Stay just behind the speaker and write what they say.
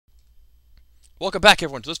Welcome back,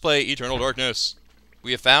 everyone, to Let's Play Eternal Darkness.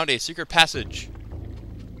 We have found a secret passage.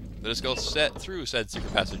 Let us go through said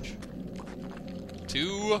secret passage.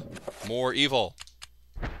 To more evil.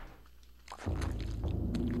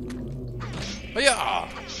 Hiya!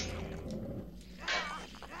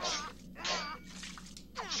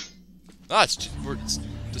 The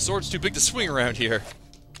sword's too big to swing around here.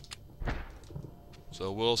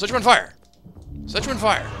 So we'll set you on fire. Set you on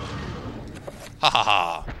fire. Ha ha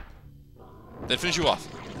ha. Then finish you off.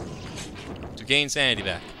 To gain sanity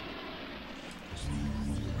back.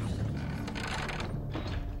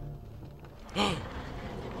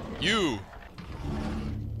 You!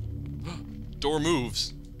 Door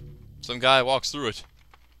moves. Some guy walks through it.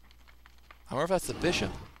 I wonder if that's the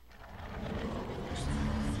bishop.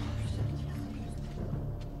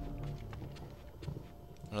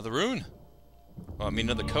 Another rune? Oh, I mean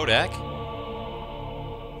another Kodak.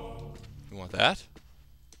 You want that?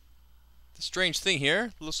 The strange thing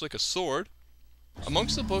here looks like a sword.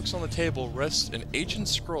 Amongst the books on the table rests an ancient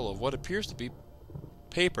scroll of what appears to be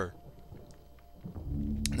paper.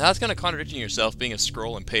 Now that's kind of contradicting yourself, being a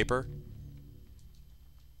scroll and paper.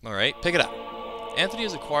 Alright, pick it up. Anthony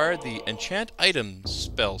has acquired the Enchant Items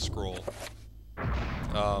spell scroll.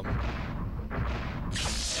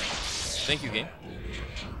 Thank you, game.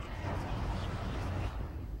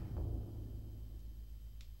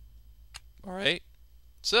 Alright.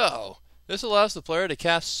 So, this allows the player to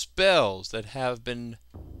cast spells that have been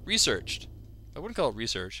researched. I wouldn't call it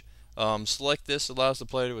research. Select this allows the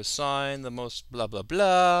player to assign the most blah blah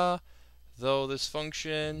blah. Through this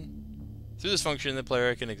function, the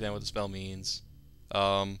player can examine what the spell means.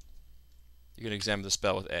 You can examine the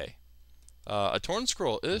spell with A. A torn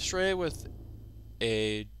scroll illustrated with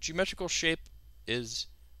a geometrical shape is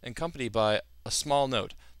accompanied by a small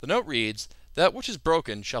note. The note reads, "That which is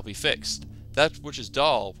broken shall be fixed. That which is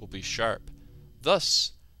dull will be sharp."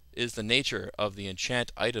 Thus is the nature of the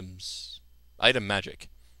enchant item magic.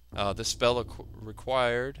 The spell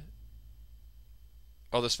requires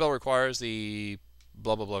the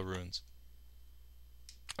blah blah blah runes.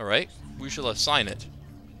 Alright, we shall assign it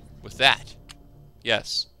with that.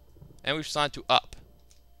 Yes. And we shall assign it to up.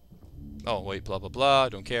 Oh wait, blah blah blah,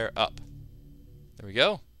 don't care, up. There we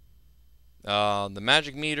go. The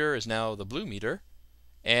magic meter is now the blue meter.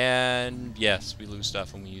 And yes, we lose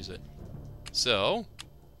stuff when we use it. So,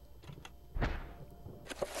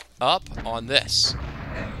 up on this.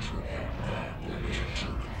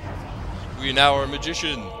 We now are a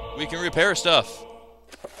magician. We can repair stuff.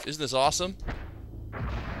 Isn't this awesome?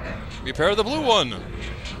 Repair the blue one.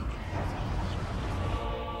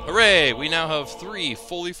 Hooray! We now have 3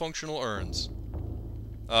 fully functional urns.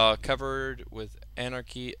 Covered with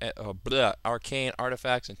arcane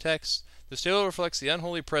artifacts and texts. This table reflects the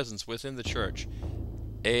unholy presence within the church.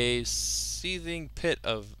 A seething pit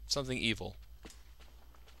of something evil.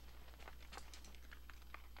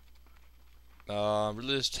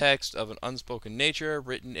 Religious text of an unspoken nature,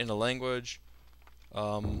 written in a language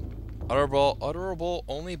utterable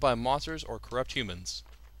only by monsters or corrupt humans.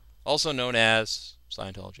 Also known as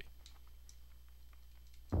Scientology.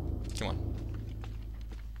 Come on.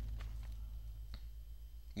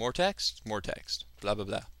 More text? More text. Blah blah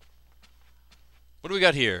blah. What do we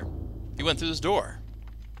got here? He went through this door.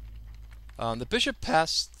 The bishop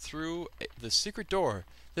passed through the secret door.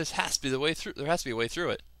 This has to be the way through. There has to be a way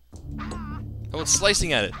through it. Oh, it's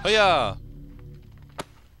slicing at it. Hiya!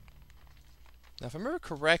 Now, if I remember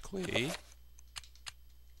correctly,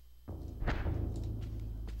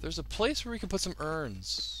 there's a place where we can put some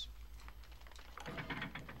urns.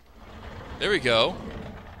 There we go.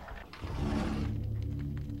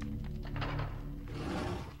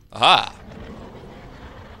 Aha!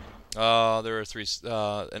 There are 3.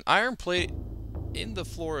 An iron plate in the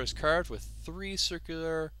floor is carved with 3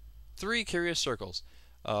 curious circles.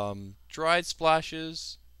 Dried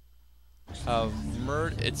splashes have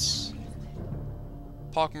it's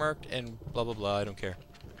pockmarked and blah blah blah. I don't care.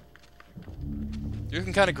 You're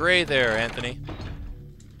looking kind of gray there, Anthony.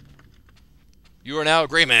 You are now a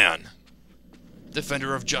gray man,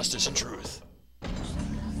 defender of justice and truth.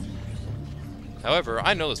 However,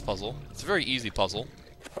 I know this puzzle. It's a very easy puzzle.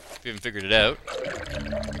 If you haven't figured it out.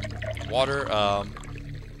 Water,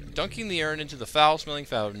 dunking the urn into the foul-smelling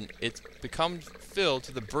fountain, it's become filled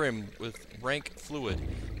to the brim with rank fluid.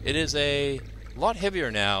 It is a lot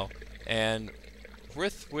heavier now, and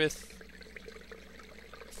with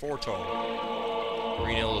foretold.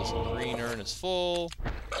 Green urn is full.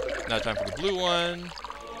 Now time for the blue one.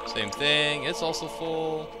 Same thing. It's also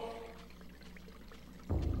full.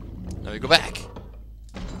 Now we go back.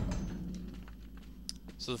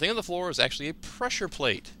 So the thing on the floor is actually a pressure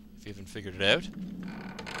plate. if you haven't figured it out.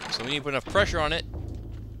 So we need to put enough pressure on it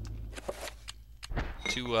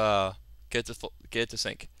to get it to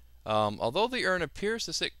sink. Although the urn appears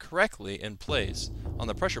to sit correctly in place on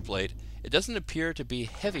the pressure plate, it doesn't appear to be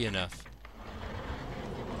heavy enough.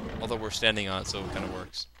 Although we're standing on it, so it kind of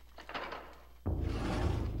works.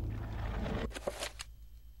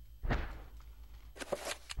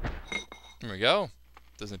 There we go.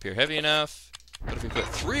 Doesn't appear heavy enough. But if we put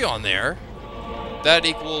 3 on there, that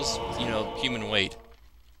equals, you know, human weight.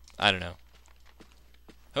 I don't know.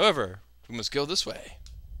 However, we must go this way.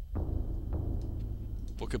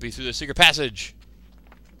 What could be through the secret passage?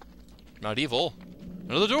 Not evil.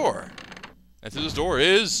 Another door. And through this door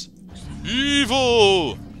is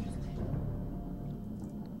evil!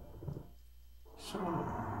 So,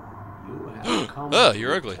 you have come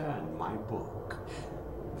you're ugly. to return my book.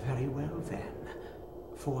 Very well then.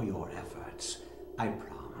 For your efforts, I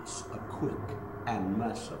promise a quick and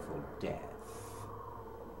merciful death.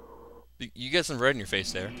 You get some red in your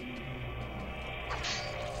face there.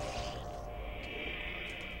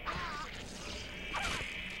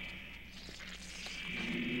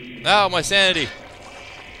 Ow, my sanity!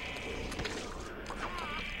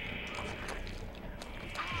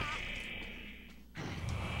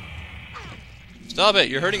 Stop it!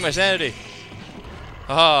 You're hurting my sanity!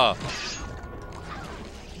 Haha!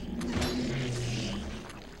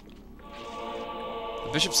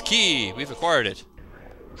 The Bishop's Key! We've acquired it.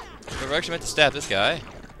 We're actually meant to stab this guy.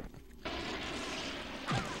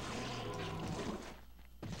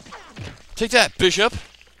 Take that, Bishop!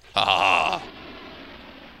 Ah!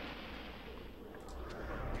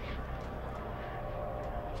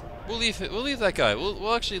 We'll leave that guy.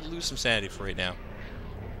 We'll actually lose some sanity for right now.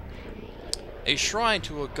 A shrine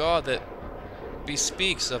to a god that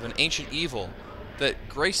bespeaks of an ancient evil that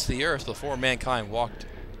graced the earth before mankind walked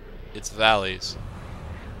its valleys.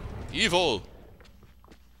 Evil!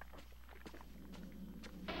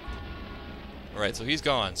 Alright, so he's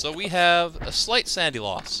gone. So we have a slight sanity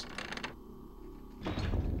loss.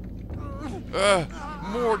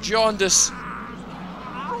 More jaundice!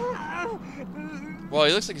 Well,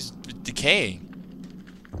 he looks like he's decaying.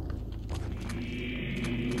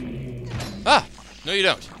 Ah! No, you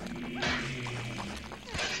don't.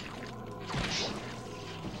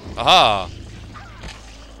 Aha!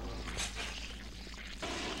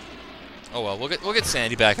 Oh well, we'll get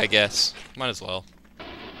Sandy back, I guess. Might as well.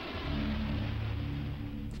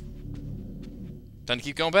 Time to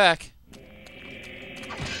keep going back.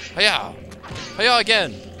 Hiya! Hiya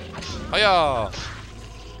again! Hiya!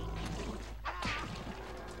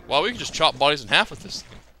 Wow, we can just chop bodies in half with this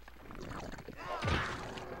thing.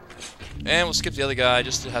 And we'll skip the other guy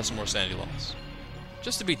just to have some more sanity loss.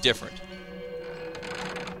 Just to be different.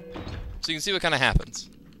 So you can see what kind of happens.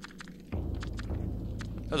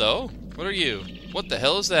 Hello? What are you? What the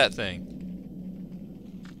hell is that thing?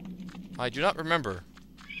 I do not remember.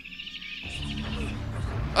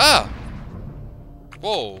 Ah!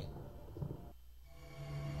 Whoa.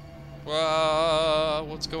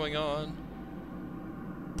 What's going on?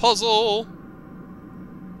 Puzzle!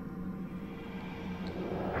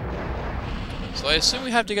 So I assume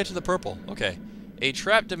we have to get to the purple. Okay. A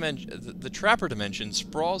trap dimension. The trapper dimension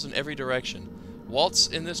sprawls in every direction.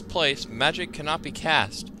 Whilst in this place, magic cannot be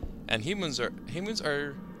cast, and humans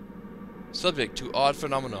are subject to odd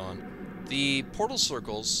phenomenon. The portal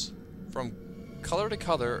circles from color to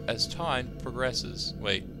color as time progresses.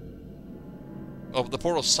 Wait. Oh, the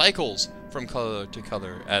portal cycles from color to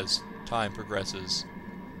color as time progresses,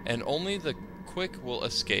 and only the quick will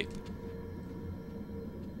escape.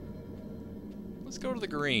 Let's go to the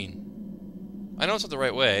green. I know it's not the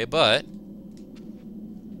right way, but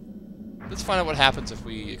let's find out what happens if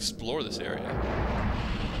we explore this area.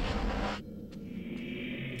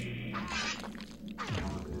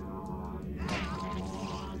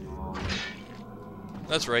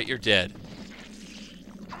 That's right, you're dead.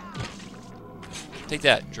 Take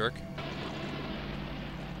that, jerk.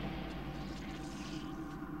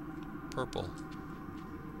 Purple.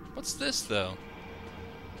 What's this, though?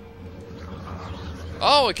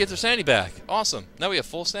 Oh, it gets our sanity back. Awesome. Now we have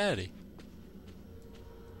full sanity.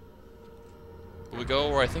 Will we go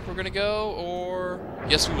where I think we're going to go, or...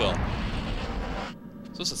 Yes, we will.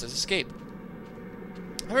 So this says escape.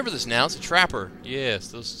 I remember this now. It's a trapper. Yes,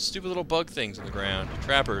 those stupid little bug things on the ground.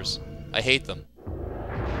 Trappers. I hate them.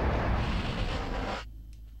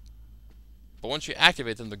 But once you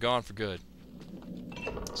activate them, they're gone for good.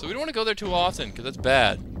 So we don't want to go there too often, because that's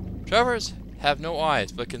bad. Trappers have no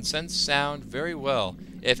eyes, but can sense sound very well.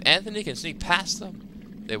 If Anthony can sneak past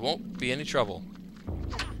them, they won't be any trouble.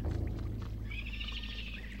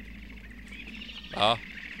 Ah.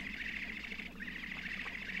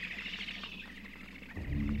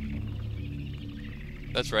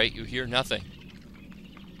 That's right, you hear nothing.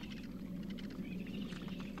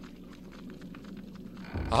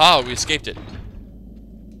 Aha, we escaped it.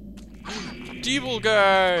 Devil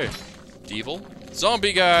guy! Devil?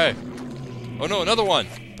 Zombie guy! Oh no, another one!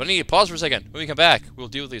 But I need to pause for a second. When we come back, we'll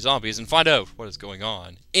deal with these zombies and find out what is going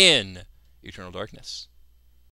on in Eternal Darkness.